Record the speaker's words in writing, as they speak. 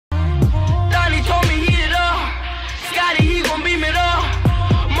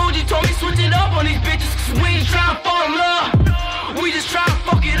We just trying to fall in love. We just trying to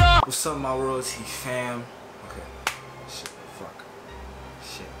fuck it up. What's up, my royalty fam? Okay. Shit, fuck.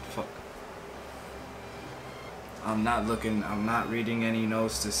 Shit, fuck. I'm not reading any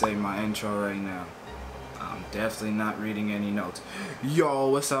notes to say my intro right now. I'm definitely not reading any notes. Yo,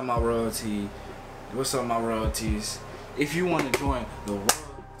 what's up, my royalty? What's up, my royalties? If you want to join the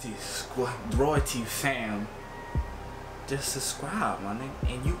royalty fam, just subscribe, my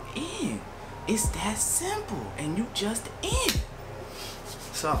nigga, and you in. It's that simple, and you just in.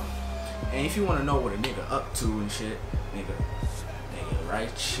 So, and if you want to know what a nigga up to and shit, nigga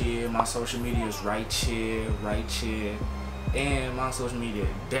right here. My social media is right here, and my social media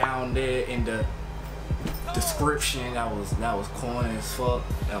down there in the description. That was corny as fuck.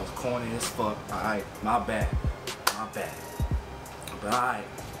 Alright, my bad. But alright,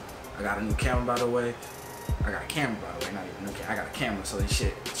 I got a new camera, by the way. Not even new camera. I got a camera, so this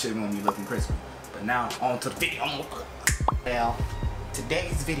shit gonna be looking crispy. But now on to the video. Well,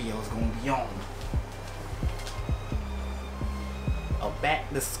 today's video is gonna be on a back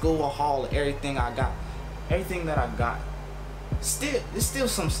to school haul of everything I got. Everything that I got. There's still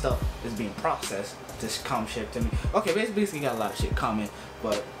some stuff that's being processed to come ship to me. Okay, basically got a lot of shit coming,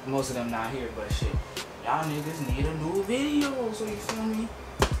 but most of them not here. But shit, y'all niggas need a new video, so you feel me?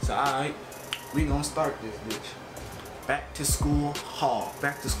 So alright, we gonna start this bitch. Back to school haul.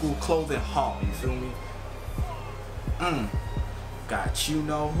 Back to school clothing haul, you feel me? Got you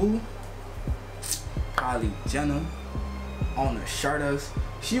know who? Kylie Jenner on the shirters.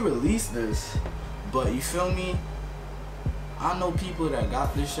 She released this, but you feel me? I know people that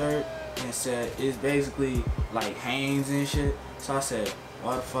got this shirt and said it's basically like Hanes and shit. So I said,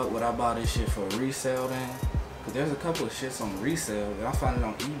 why the fuck would I buy this shit for resale then? Cause there's a couple of shits on resale and I found it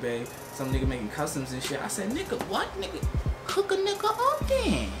on eBay. Some nigga making customs and shit. I said, nigga, what, nigga? Hook a nigga up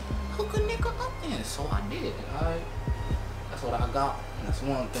then. Hook a nigga up then. So I did. Alright. That's what I got. And that's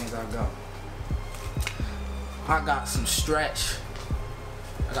one of the things I got. I got some stretch.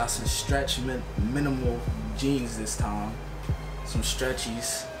 I got some stretch minimal jeans this time. Some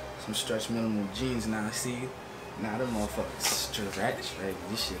stretchies. Some stretch minimal jeans. Now see. Now them motherfuckers stretch, baby.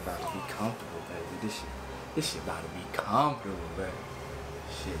 This shit about to be comfortable, baby. This shit about to be comfortable, baby.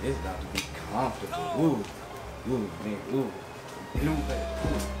 Shit, this about to be comfortable. Ooh, nigga, ooh.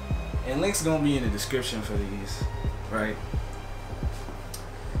 And links gonna be in the description for these, right?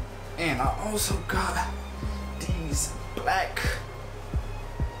 And I also got these black.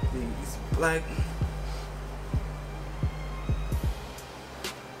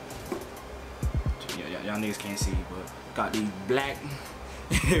 Y'all niggas can't see, but got these black.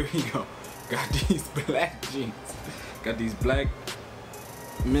 Here we go. Got these black jeans. Got these black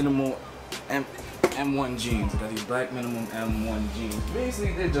minimal M1 jeans. Got these black minimum M1 jeans.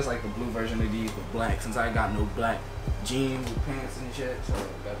 Basically, they're just like the blue version of these, but black. Since I got no black jeans with pants and shit, so I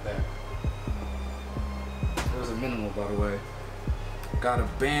got that. It was a minimal, by the way. Got a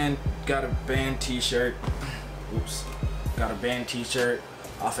band T-shirt. Oops. Got a band T-shirt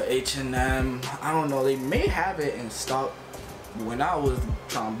off of H&M. I don't know. They may have it in stock. When I was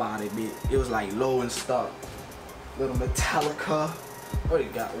trying to buy it was like low in stock. Little Metallica. Already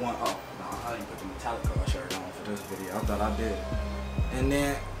got one. Oh no, I didn't put the Metallica shirt on for this video. I thought I did. And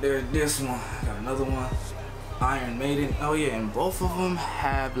then there's this one. Got another one. Iron Maiden. Oh yeah, and both of them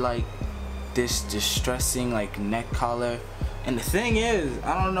have like this distressing like neck collar. And the thing is,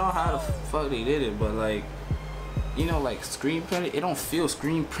 I don't know how the fuck they did it, but like, you know, like screen printed. It don't feel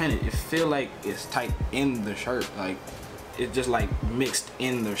screen printed. It feel like it's typed in the shirt. Like, it's just like mixed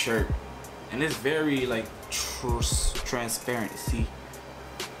in the shirt, and it's very like transparent. See,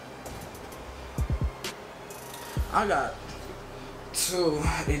 I got two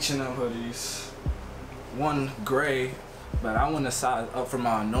H&M hoodies, one gray, but I want to size up from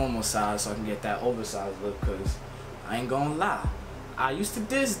my normal size so I can get that oversized look. Cause I ain't gonna lie, I used to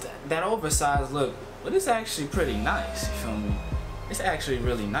diss that oversized look, but it's actually pretty nice. You feel me? It's actually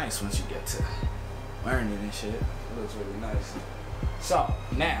really nice once you get to wearing it and shit. It looks really nice. So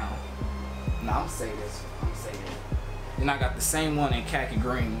now I'm saying this. Then I got the same one in khaki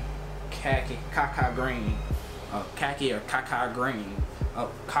green, khaki green.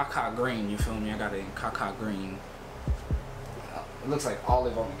 You feel me? I got it in caca green. It looks like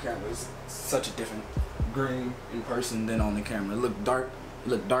olive on the camera. It's such a different green in person than on the camera. It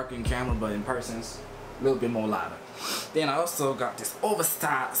looked dark in camera, but in person it's a little bit more lighter. Then I also got this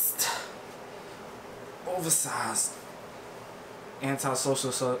oversized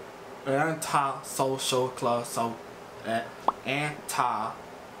anti-social club. So let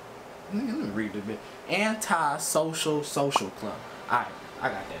me read a bit. Anti-social club. Alright, I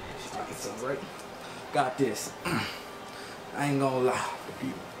got that. Right. got this. I ain't gonna lie.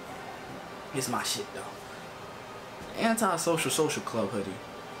 It's my shit though. Anti-social social club hoodie.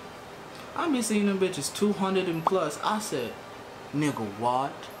 I been seeing them bitches 200 and plus. I said, nigga,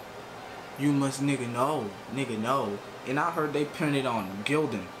 what? You must nigga know. And I heard they printed on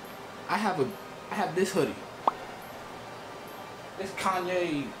Gildan. I have this hoodie. This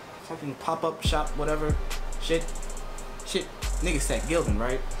Kanye fucking pop-up shop, whatever. Shit. Nigga said Gildan,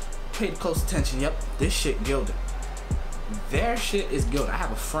 right? Paid close attention. Yep, this shit Gildan. Their shit is Gildan. I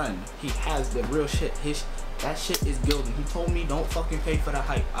have a friend. He has the real shit. That shit is Gildan. He told me don't fucking pay for the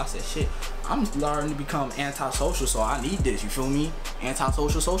hype. I said shit. I'm learning to become anti-social, so I need this. You feel me?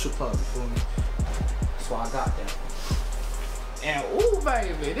 Anti-social social club. You feel me? So I got that. And ooh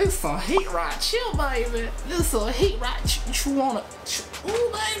baby, this some heat right chill, baby. This some heat right. You wanna?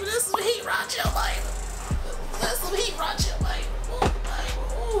 Ooh baby, this some heat right chill, baby. That's some heat right chill, baby. Ooh baby,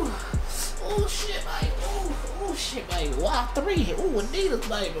 ooh, ooh shit, baby. Ooh shit, baby. Y3, ooh Adidas,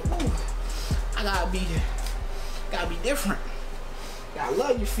 baby. Ooh, I gotta be different. Gotta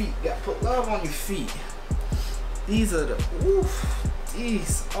love your feet. Gotta put love on your feet. These are the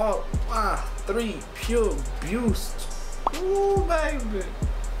these are Y3 pure abuse. Ooh baby,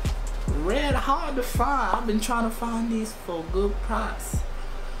 red hard to find. I've been trying to find these for a good price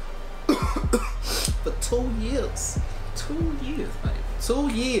for 2 years. 2 years, baby. 2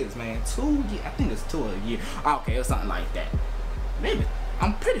 years, man. 2 years. I think it's 2 a year. Okay, or something like that. Maybe.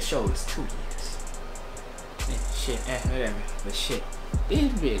 I'm pretty sure it's 2 years. Shit, whatever. But shit,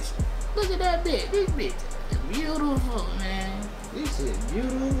 this bitch. Look at that bitch. This bitch is beautiful, man. This is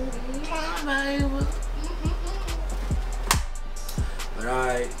beautiful, baby. But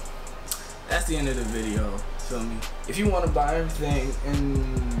alright, that's the end of the video. Feel me? If you want to buy everything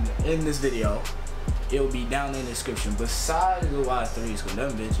in this video, it'll be down in the description. Besides the Y3s, cause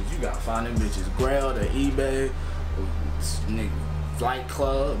them bitches, you gotta find them bitches grailed or eBay, or nigga Flight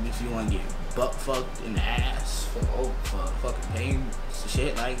Club if you wanna get butt fucked in the ass for fucking paying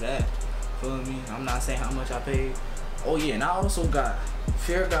shit like that. Feel me? I'm not saying how much I paid. Oh yeah, and I also got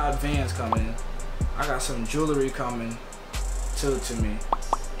Fear God Vans coming. I got some jewelry coming to me,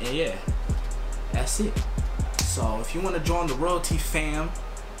 and yeah, that's it. So if you want to join the royalty fam,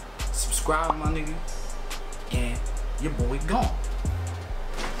 subscribe, my nigga, and your boy gone.